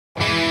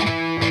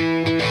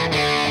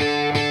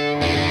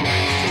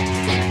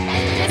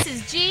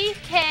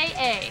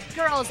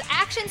girls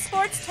action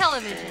sports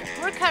television.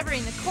 We're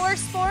covering the core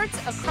sports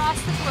across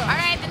the globe. All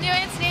right, the new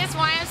Encinitas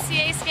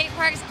YMCA skate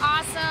park is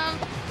awesome.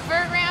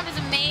 Vert ramp is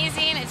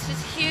amazing. It's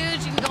just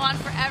huge. You can go on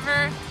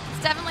forever.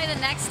 It's definitely the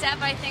next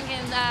step, I think,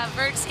 in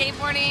vert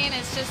skateboarding.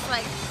 It's just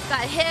like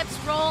got hips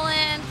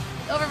rolling,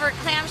 oververt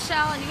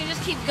clamshell, and you can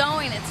just keep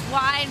going. It's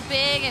wide,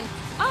 big, and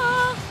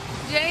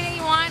do anything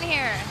you want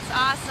here. It's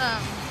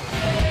awesome.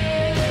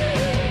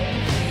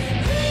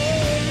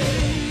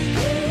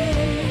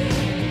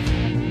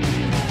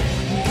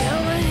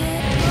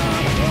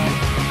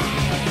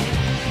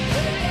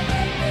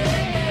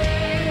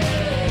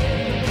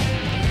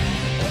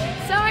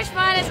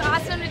 It's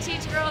awesome to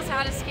teach girls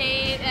how to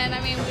skate, and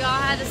I mean, we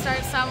all had to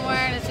start somewhere,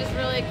 and it's just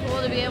really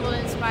cool to be able to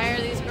inspire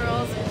these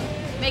girls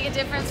and make a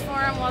difference for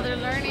them while they're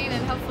learning,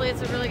 and hopefully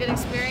it's a really good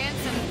experience.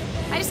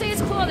 And I just think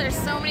it's cool. There's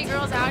so many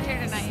girls out here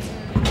tonight.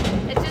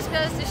 It just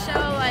goes to show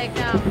like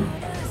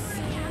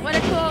what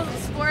a cool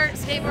sport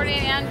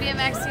skateboarding and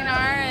BMXing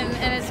are,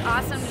 and it's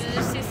awesome to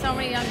just see so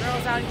many young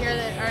girls out here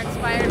that are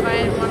inspired by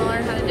it and want to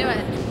learn how to do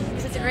it.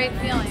 It's a great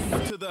feeling.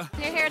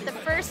 You're here at the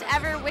first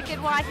ever Wicked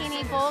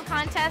Wahine Bowl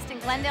contest in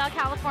Glendale,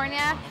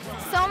 California.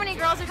 So many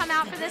girls have come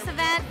out for this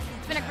event.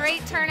 It's been a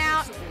great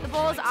turnout. The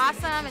bowl is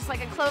awesome. It's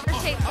like a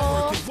clover-shaped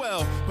bowl.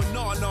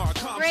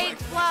 Great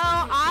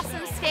flow,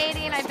 awesome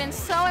skating. I've been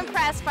so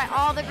impressed by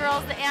all the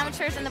girls, the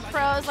amateurs and the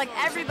pros. Like,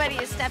 everybody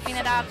is stepping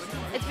it up.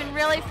 It's been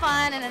really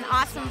fun and an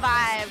awesome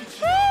vibe.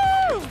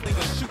 Woo!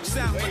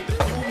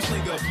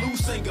 Blue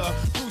singer,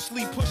 Bruce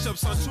Lee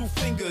push-ups on 2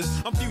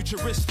 fingers. I'm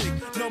futuristic,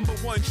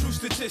 #1 true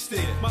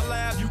statistic. My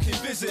lab you can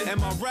visit, and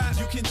my rap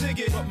you can dig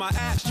it, but my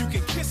ass you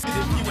can kiss it if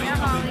you ain't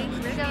coming.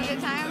 You're having a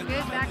good time?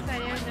 Good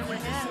backside airs and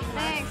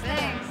Thanks,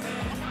 thanks.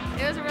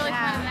 It was a really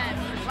fun event.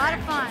 A lot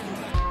of fun.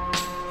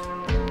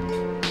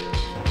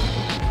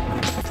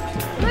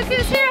 Look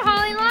who's here,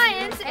 Haylie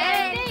Lyons, and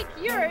I think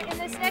you're in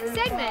this next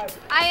segment.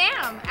 I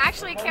am.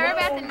 Actually,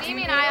 Karabeth and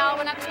Mimi and I all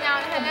went up to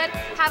Mount Hood,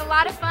 had a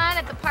lot of fun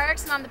at the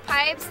parks and on the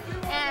pipes,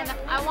 and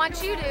I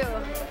want you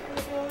to.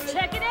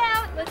 Check it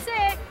out. Let's see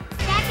it.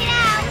 Check it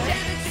out.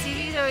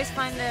 Stevie's always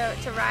fun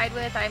to ride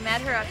with. I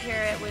met her up here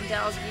at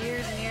Wendell's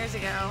years and years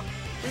ago.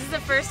 This is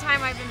the first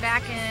time I've been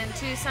back in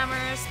 2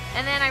 summers,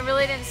 and then I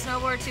really didn't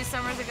snowboard 2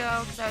 summers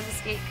ago because I was a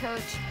skate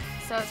coach.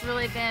 So it's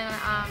really been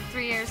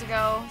 3 years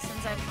ago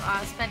since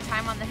I've spent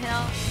time on the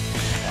hill.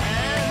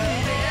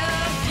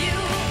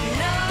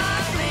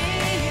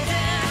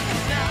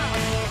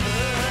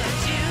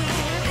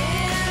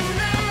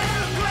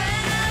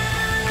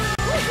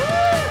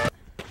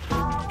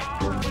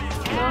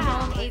 Go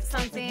home, eat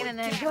something, and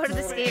then go to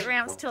the skate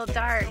ramps till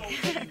dark.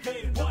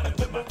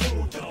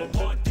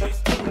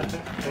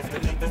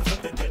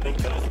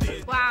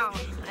 Wow,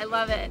 I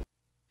love it.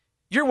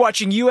 You're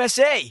watching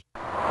USA.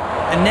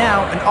 And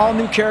now, an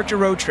all-new character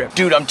road trip.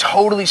 Dude, I'm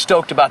totally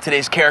stoked about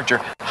today's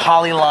character,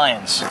 Haylie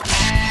Lyons.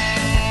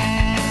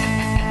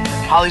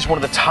 Haylie's one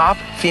of the top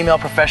female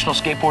professional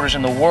skateboarders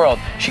in the world.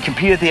 She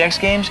competed at the X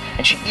Games,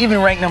 and she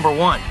even ranked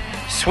 #1.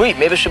 Sweet,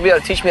 maybe she'll be able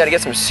to teach me how to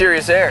get some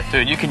serious air.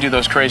 Dude, you can do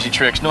those crazy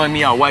tricks. Knowing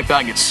me, I'll wipe out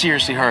and get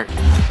seriously hurt.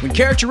 When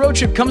Character Road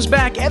Trip comes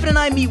back, Evan and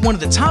I meet one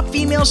of the top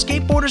female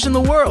skateboarders in the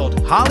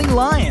world, Haylie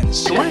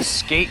Lyons. So what is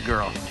Skate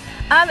Girl?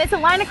 It's a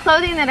line of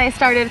clothing that I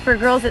started for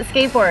girls that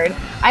skateboard.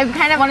 I'm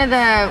kind of one of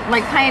the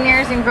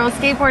pioneers in girls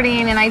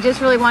skateboarding, and I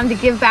just really wanted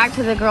to give back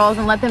to the girls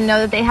and let them know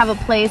that they have a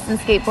place in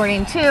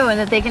skateboarding too, and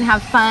that they can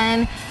have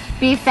fun,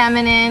 be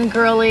feminine,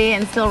 girly,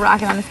 and still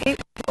rock it on a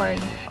skateboard.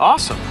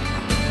 Awesome.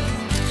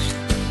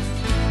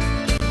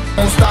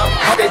 Don't stop,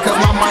 okay, cause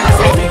my mind's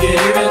so we can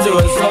even do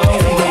it slow.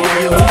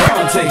 Come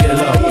on, take it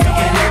low. We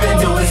can even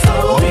do it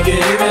slow. We can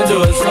even do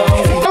it slow.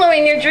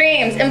 Following your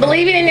dreams and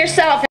believing in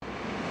yourself.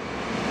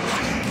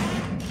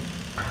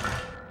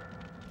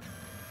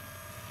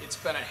 It's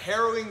been a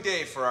harrowing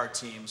day for our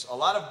teams. A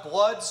lot of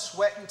blood,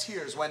 sweat, and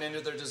tears went into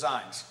their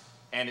designs,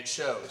 and it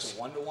shows. It's a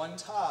 1-to-1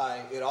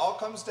 tie. It all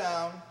comes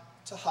down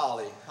to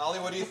Haylie.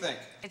 Haylie, what do you think?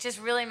 It just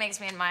really makes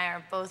me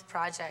admire both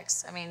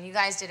projects. I mean, you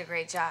guys did a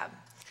great job.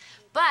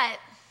 But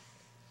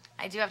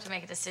I do have to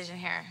make a decision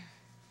here.